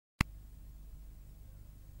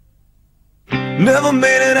Never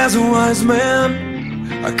made it as a wise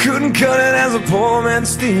man, I couldn't cut it as a poor man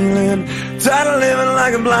stealing. Tired of living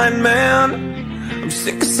like a blind man, I'm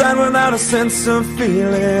sick aside without a sense of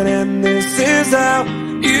feeling. And this is how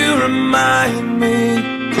you remind me.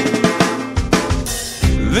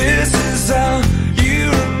 This is how you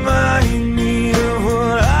remind me of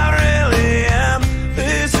what I really am.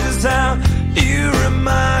 This is how you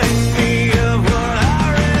remind me of what I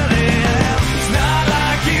really am. It's not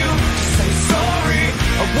like you to say sorry,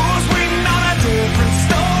 I was waiting on a different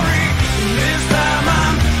story. And this time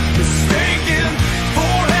I'm mistaken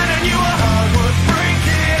for handing you a heart worth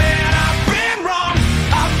breaking. And I've been wrong,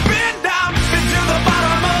 I've been down, been to the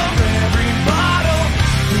bottom of every bottle.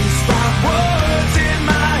 These 5 words in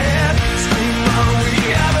my head scream, are we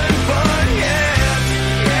having fun yet?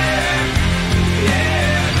 Yeah,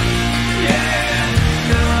 yeah, yeah,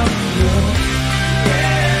 no, no.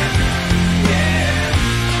 Yeah, yeah,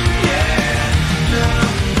 yeah, no,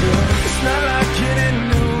 no. It's not like you didn't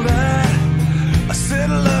know that I said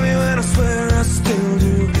I love you and I swear I still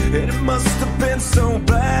do. And it must have been so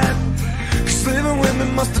bad, 'cause living with me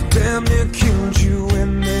must have damn near killed you.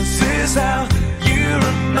 And this is how you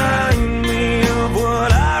remind me of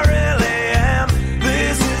what I really am.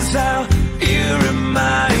 This is how you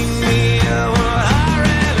remind me of what I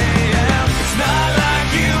really am. It's not like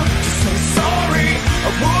you to say sorry,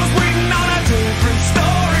 I was waiting on a different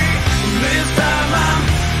story. And this time I'm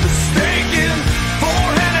mistaken for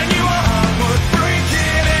handing you a heart worth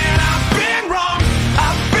breaking. And I've been wrong,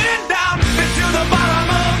 I've been down, been to the bottom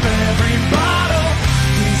of every bottle.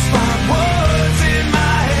 These 5 words in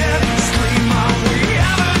my head scream, are we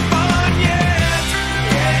having fun yet?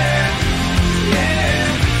 Yeah, yeah,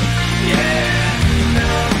 yeah,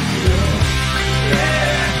 no, no.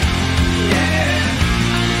 Yeah, yeah,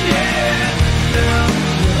 yeah, no,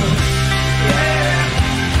 no. Yeah,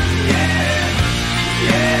 yeah,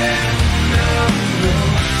 yeah, no, no.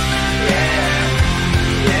 Yeah,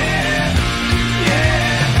 yeah, yeah,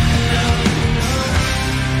 no, no.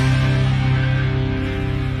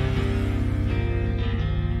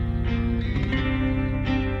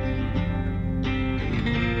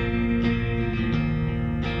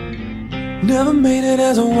 Never made it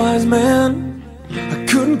as a wise man, I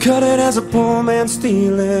couldn't cut it as a poor man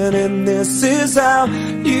stealing. And this is how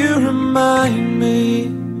you remind me.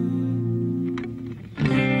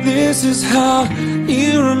 This is how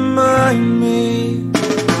you remind me.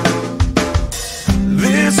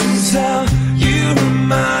 This is how you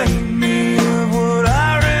remind me.